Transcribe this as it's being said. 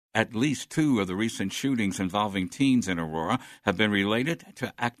At least two of the recent shootings involving teens in Aurora have been related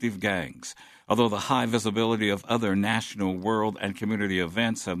to active gangs. Although the high visibility of other national, world, and community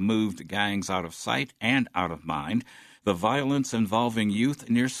events have moved gangs out of sight and out of mind, the violence involving youth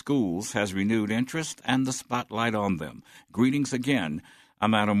near schools has renewed interest and the spotlight on them. Greetings again.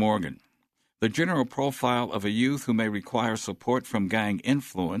 I'm Adam Morgan. The general profile of a youth who may require support from gang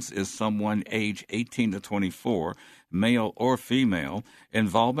influence is someone age 18 to 24, male or female,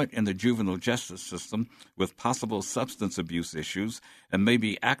 involvement in the juvenile justice system with possible substance abuse issues, and may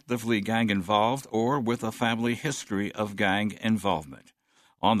be actively gang involved or with a family history of gang involvement.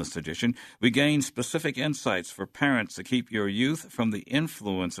 On this edition, we gain specific insights for parents to keep your youth from the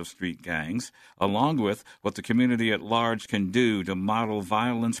influence of street gangs, along with what the community at large can do to model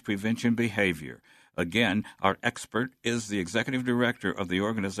violence prevention behavior. Again, our expert is the executive director of the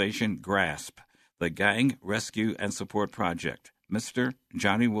organization GRASP, the Gang Rescue and Support Project. Mr.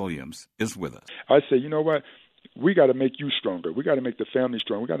 Johnny Williams is with us. I say, you know what? We got to make you stronger. We got to make the family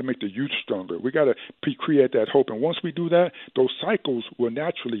stronger. We got to make the youth stronger. We got to create that hope. And once we do that, those cycles will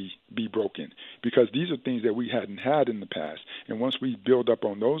naturally be broken because these are things that we hadn't had in the past. And once we build up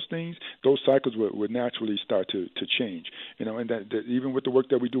on those things, those cycles would naturally start to change. You know, and that even with the work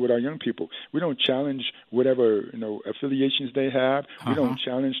that we do with our young people, we don't challenge whatever affiliations they have. We don't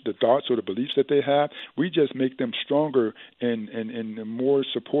challenge the thoughts or the beliefs that they have. We just make them stronger and more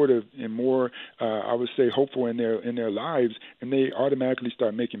supportive and more, I would say, hopeful in their lives, and they automatically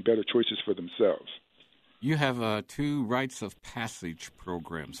start making better choices for themselves. You have two rites of passage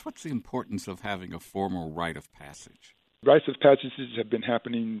programs. What's the importance of having a formal rite of passage? Rites of passage have been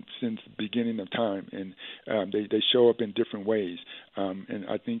happening since the beginning of time, and they show up in different ways. And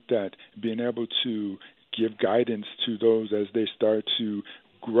I think that being able to give guidance to those as they start to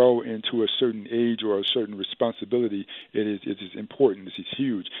grow into a certain age or a certain responsibility, it is important. It's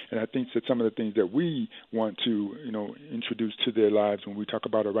huge. And I think that some of the things that we want to, introduce to their lives when we talk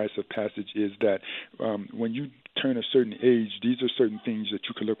about a rites of passage is that when you turn a certain age, these are certain things that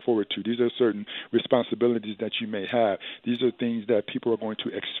you can look forward to. These are certain responsibilities that you may have. These are things that people are going to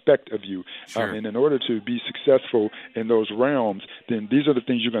expect of you. Sure. And in order to be successful in those realms, then these are the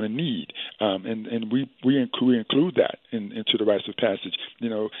things you're going to need. And we include that into the rites of passage.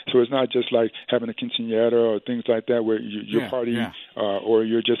 So it's not just like having a quinceañera or things like that where you're partying or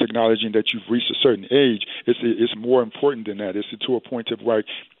you're just acknowledging that you've reached a certain age. It's more important than that. It's to a point of like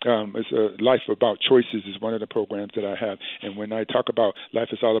it's a life about choices is one of the programs that I have. And when I talk about life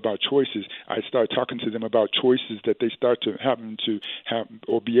is all about choices, I start talking to them about choices that they start to have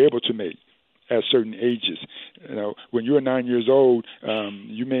or be able to make at certain ages. When you're 9 years old,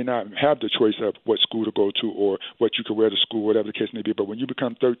 you may not have the choice of what school to go to or what you could wear to school, whatever the case may be. But when you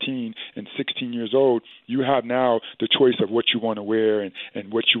become 13 and 16 years old, you have now the choice of what you want to wear and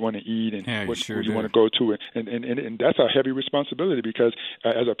what you want to eat and what school you want to go to. And that's a heavy responsibility because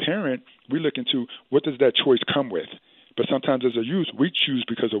as a parent, we look into what does that choice come with. But sometimes as a youth, we choose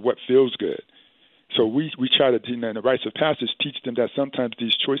because of what feels good. So we try to, in the rites of passage, teach them that sometimes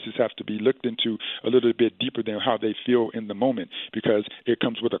these choices have to be looked into a little bit deeper than how they feel in the moment because it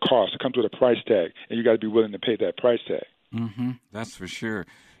comes with a cost. It comes with a price tag, and you got to be willing to pay that price tag. Mm-hmm. That's for sure.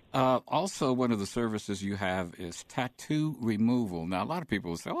 Also, one of the services you have is tattoo removal. Now, a lot of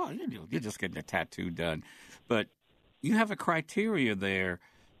people will say, oh, you're just getting a tattoo done. But you have a criteria there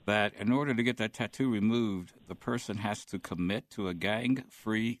that in order to get that tattoo removed, the person has to commit to a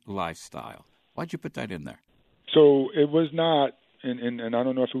gang-free lifestyle. Why'd you put that in there? So it was not, and I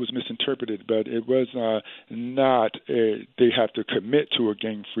don't know if it was misinterpreted, but it was not they have to commit to a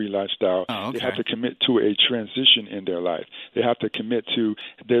gang-free lifestyle. Oh, okay. They have to commit to a transition in their life. They have to commit to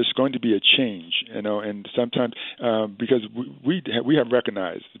there's going to be a change, and sometimes because we have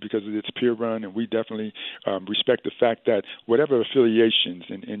recognized, because it's peer-run, and we definitely respect the fact that whatever affiliations,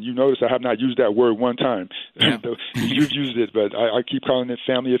 and you notice I have not used that word one time. Yeah. You've used it, but I keep calling it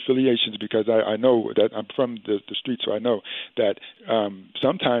family affiliations because I know that I'm from the street, so I know that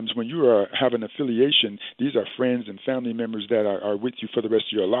sometimes when you have an affiliation, these are friends and family members that are with you for the rest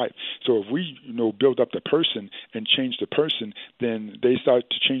of your life. So if we build up the person and change the person, then they start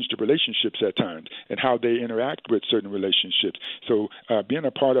to change the relationships at times and how they interact with certain relationships. So being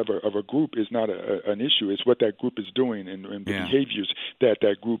a part of a group is not an issue. It's what that group is doing and the behaviors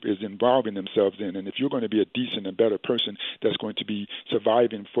that group is involving themselves in. And if you're going to be a decent and better person that's going to be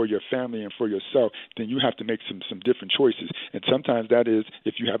surviving for your family and for yourself, then you have to make some different choices. And sometimes that is,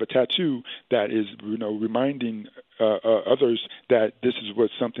 if you have a tattoo that is, reminding others that this is what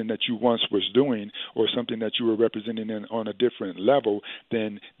something that you once was doing or something that you were representing on a different level,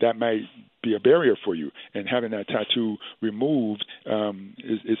 then that might be a barrier for you. And having that tattoo removed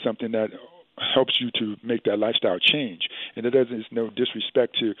is something that helps you to make that lifestyle change. And it's no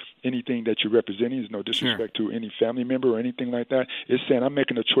disrespect to anything that you're representing. There's no disrespect to any family member or anything like that. It's saying I'm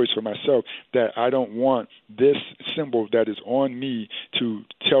making a choice for myself that I don't want this symbol that is on me to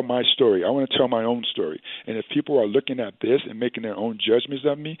tell my story. I want to tell my own story. And if people are looking at this and making their own judgments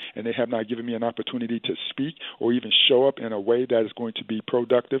of me, and they have not given me an opportunity to speak or even show up in a way that is going to be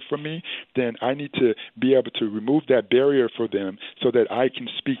productive for me, then I need to be able to remove that barrier for them so that I can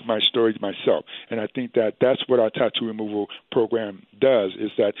speak my story myself. And I think that that's what our tattoo removal program does,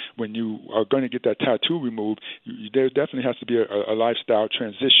 is that when you are going to get that tattoo removed, there definitely has to be a lifestyle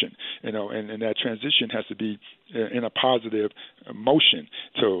transition, and that transition has to be in a positive motion.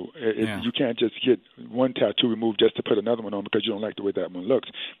 So you can't just get one tattoo removed just to put another one on because you don't like the way that one looks.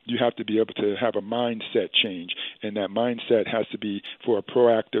 You have to be able to have a mindset change, and that mindset has to be for a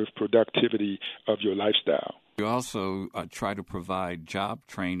proactive productivity of your lifestyle. You also try to provide job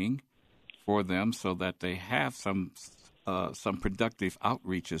training for them so that they have some productive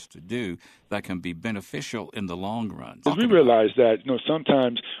outreaches to do that can be beneficial in the long run. Because we realize that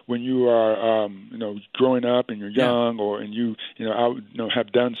sometimes when you are growing up and you're young, and you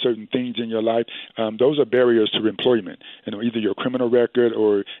have done certain things in your life, those are barriers to employment. Either your criminal record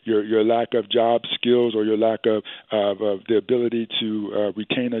or your lack of job skills or your lack of the ability to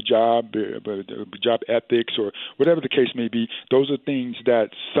retain a job, job ethics, or whatever the case may be. Those are things that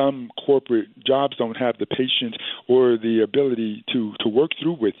some corporate jobs don't have the patience or the ability to work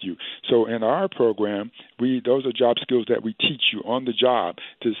through with you. So in our program, those are job skills that we teach you on the job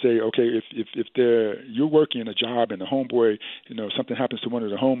to say, okay, if you're working in a job and the homeboy, something happens to one of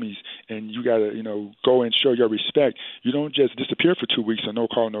the homies and you got to, go and show your respect, you don't just disappear for 2 weeks or no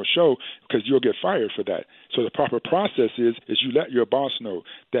call, no show, because you'll get fired for that. So the proper process is you let your boss know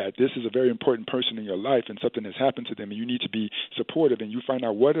that this is a very important person in your life and something has happened to them and you need to be supportive, and you find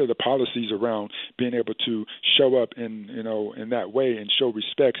out what are the policies around being able to show up in that way and show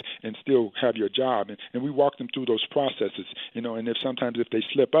respect and still have your job. And we walk them through those processes, and if they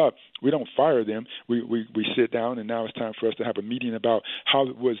slip up, we don't fire them. We sit down, and now it's time for us to have a meeting about how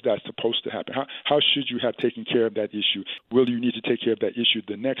was that supposed to happen? How should you have taken care of that issue? Will you need to take care of that issue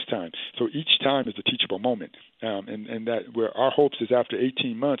the next time? So each time is a teachable moment. And that where our hopes is after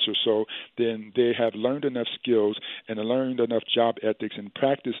 18 months or so, then they have learned enough skills and learned enough job ethics and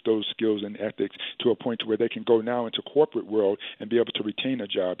practiced those skills and ethics to a point where they can go now into corporate world and be able to retain a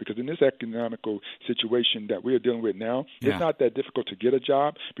job. Because in this economical situation that we are dealing with now, it's not that difficult to get a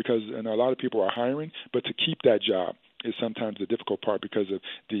job because a lot of people are hiring, but to keep that job is sometimes the difficult part because of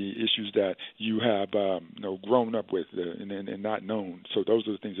the issues that you have grown up with and not known. So those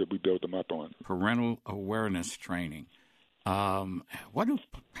are the things that we build them up on. Parental awareness training. What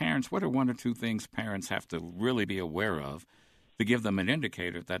are one or two things parents have to really be aware of to give them an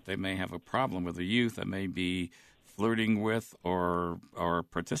indicator that they may have a problem with a youth that may be flirting with or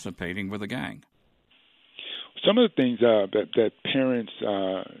participating with a gang? Some of the things that parents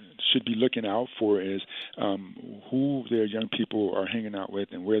should be looking out for is who their young people are hanging out with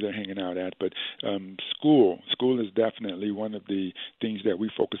and where they're hanging out at. But school is definitely one of the things that we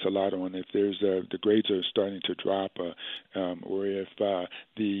focus a lot on. If there's the grades are starting to drop, or if the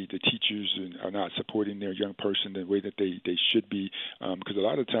teachers are not supporting their young person the way that they should be, because a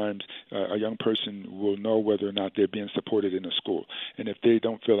lot of times a young person will know whether or not they're being supported in a school. And if they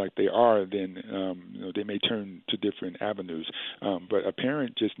don't feel like they are, then they may turn to different avenues. But a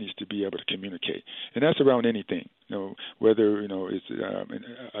parent just needs to be able to communicate, and that's around anything. Whether it's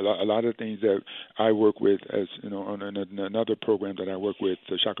a lot of things that I work with, as on another program that I work with,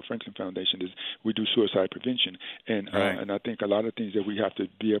 the Shaka Franklin Foundation, is we do suicide prevention, and I think a lot of things that we have to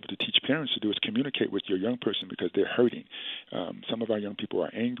be able to teach parents to do is communicate with your young person because they're hurting. Some of our young people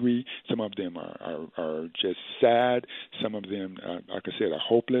are angry. Some of them are just sad. Some of them, like I said, are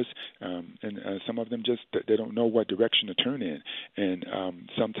hopeless, and some of them just they don't know what direction to turn in, and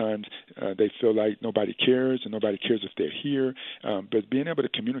sometimes they feel like nobody cares and nobody cares if they're here, but being able to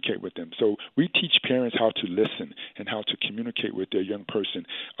communicate with them. So we teach parents how to listen and how to communicate with their young person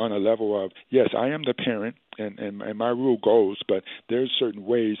on a level of, yes, I am the parent, and my rule goes, but there's certain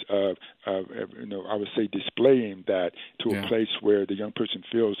ways of I would say displaying that to a place where the young person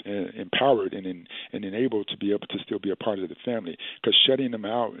feels empowered and enabled to be able to still be a part of the family. Because shutting them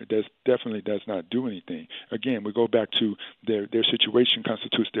out definitely does not do anything. Again, we go back to their situation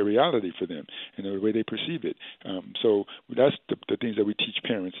constitutes their reality for them and the way they perceive it. So that's the things that we teach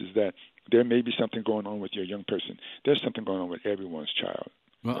parents is that there may be something going on with your young person. There's something going on with everyone's child.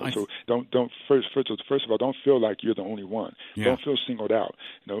 Well, so don't first of all, don't feel like you're the only one. Yeah. Don't feel singled out.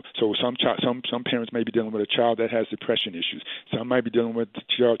 So some parents may be dealing with a child that has depression issues. Some might be dealing with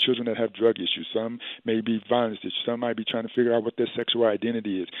children that have drug issues. Some may be violence issues. Some might be trying to figure out what their sexual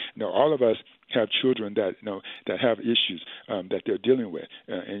identity is. All of us have children that that have issues that they're dealing with,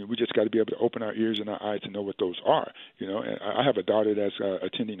 and we just got to be able to open our ears and our eyes to know what those are. And I have a daughter that's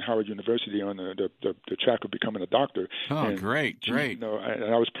attending Howard University on the track of becoming a doctor. Oh, and great!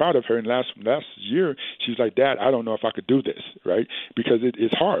 And I was proud of her. And last year, she was like, "Dad, I don't know if I could do this, right? Because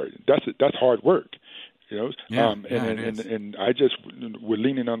it's hard. That's hard work." And I just were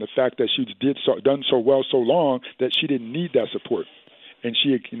leaning on the fact that she done so well so long that she didn't need that support. And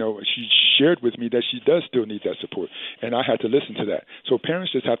she shared with me that she does still need that support, and I had to listen to that. So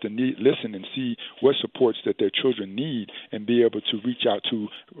parents just have to listen and see what supports that their children need, and be able to reach out to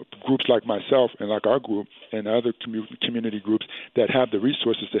groups like myself and like our group and other community groups that have the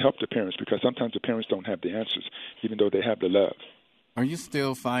resources to help the parents, because sometimes the parents don't have the answers, even though they have the love. Are you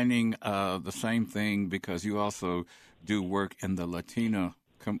still finding the same thing, because you also do work in the Latino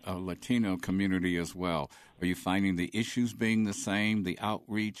community as well? Are you finding the issues being the same, the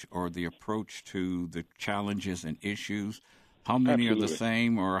outreach or the approach to the challenges and issues? How many Absolutely. are the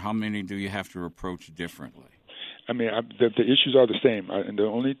same, or how many do you have to approach differently? I mean, the issues are the same, and the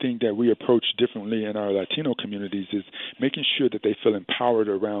only thing that we approach differently in our Latino communities is making sure that they feel empowered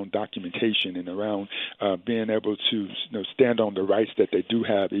around documentation and around being able to stand on the rights that they do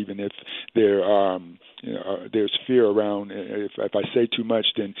have, even if there's fear around if I say too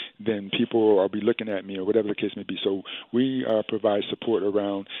much, then people will be looking at me, or whatever the case may be. So we provide support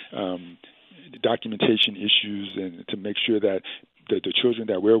around documentation issues, and to make sure that the children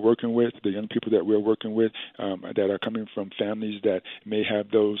that we're working with, the young people that we're working with, that are coming from families that may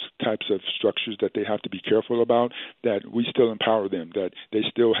have those types of structures that they have to be careful about, that we still empower them, that they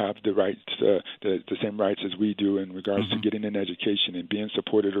still have the rights, the same rights as we do in regards to getting an education and being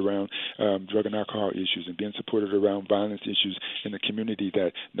supported around drug and alcohol issues, and being supported around violence issues in the community,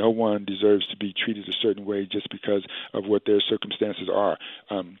 that no one deserves to be treated a certain way just because of what their circumstances are.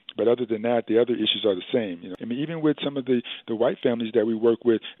 But other than that, the other issues are the same. I mean, even with some of the white families that we work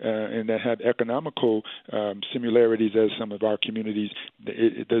with and that have economical similarities as some of our communities,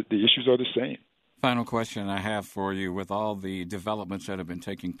 the issues are the same. Final question I have for you: with all the developments that have been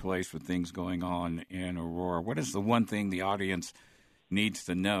taking place with things going on in Aurora, what is the one thing the audience needs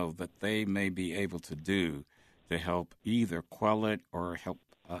to know that they may be able to do to help either quell it or help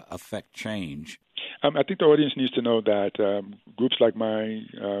affect change? I think the audience needs to know that groups like my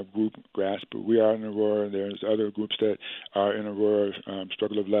group, GRASP, we are in Aurora. There's other groups that are in Aurora,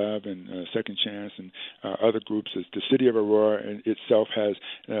 Struggle of Love and Second Chance, and other groups. The city of Aurora itself has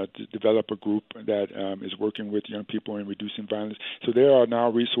developed a group that is working with young people in reducing violence. So there are now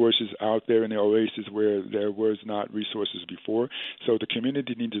resources out there in the Oasis where there was not resources before. So the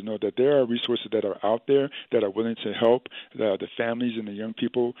community needs to know that there are resources that are out there that are willing to help the families and the young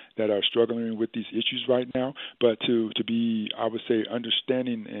people that are struggling with these issues right now, but to be, I would say,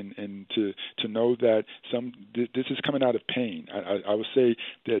 understanding and to know that this is coming out of pain. I would say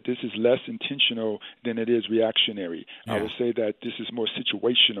that this is less intentional than it is reactionary. Yeah. I would say that this is more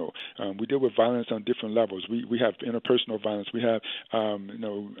situational. We deal with violence on different levels. We have interpersonal violence, we have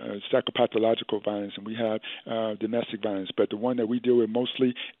psychopathological violence, and we have domestic violence. But the one that we deal with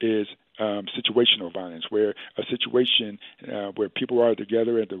mostly is situational violence, where a situation where people are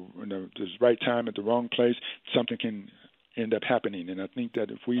together at the right time at the wrong place, something can end up happening. And I think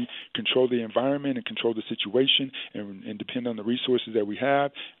that if we control the environment and control the situation and depend on the resources that we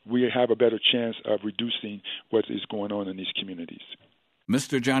have a better chance of reducing what is going on in these communities.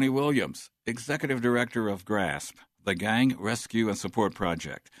 Mr. Johnny Williams, Executive Director of GRASP, the Gang Rescue and Support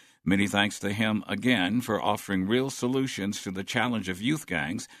Project. Many thanks to him again for offering real solutions to the challenge of youth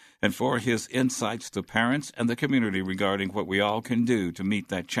gangs, and for his insights to parents and the community regarding what we all can do to meet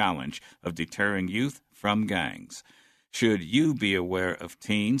that challenge of deterring youth from gangs. Should you be aware of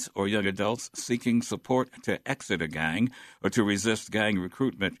teens or young adults seeking support to exit a gang or to resist gang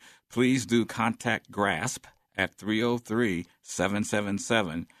recruitment, please do contact GRASP at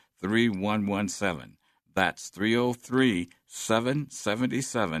 303-777-3117. That's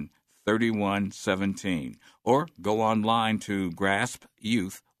 303-777-3117. 3117, or go online to Grasp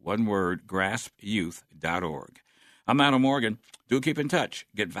Youth, one word, graspyouth.org. I'm Adam Morgan. Do keep in touch.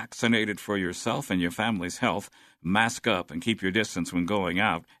 Get vaccinated for yourself and your family's health. Mask up and keep your distance when going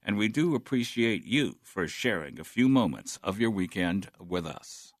out. And we do appreciate you for sharing a few moments of your weekend with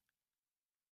us.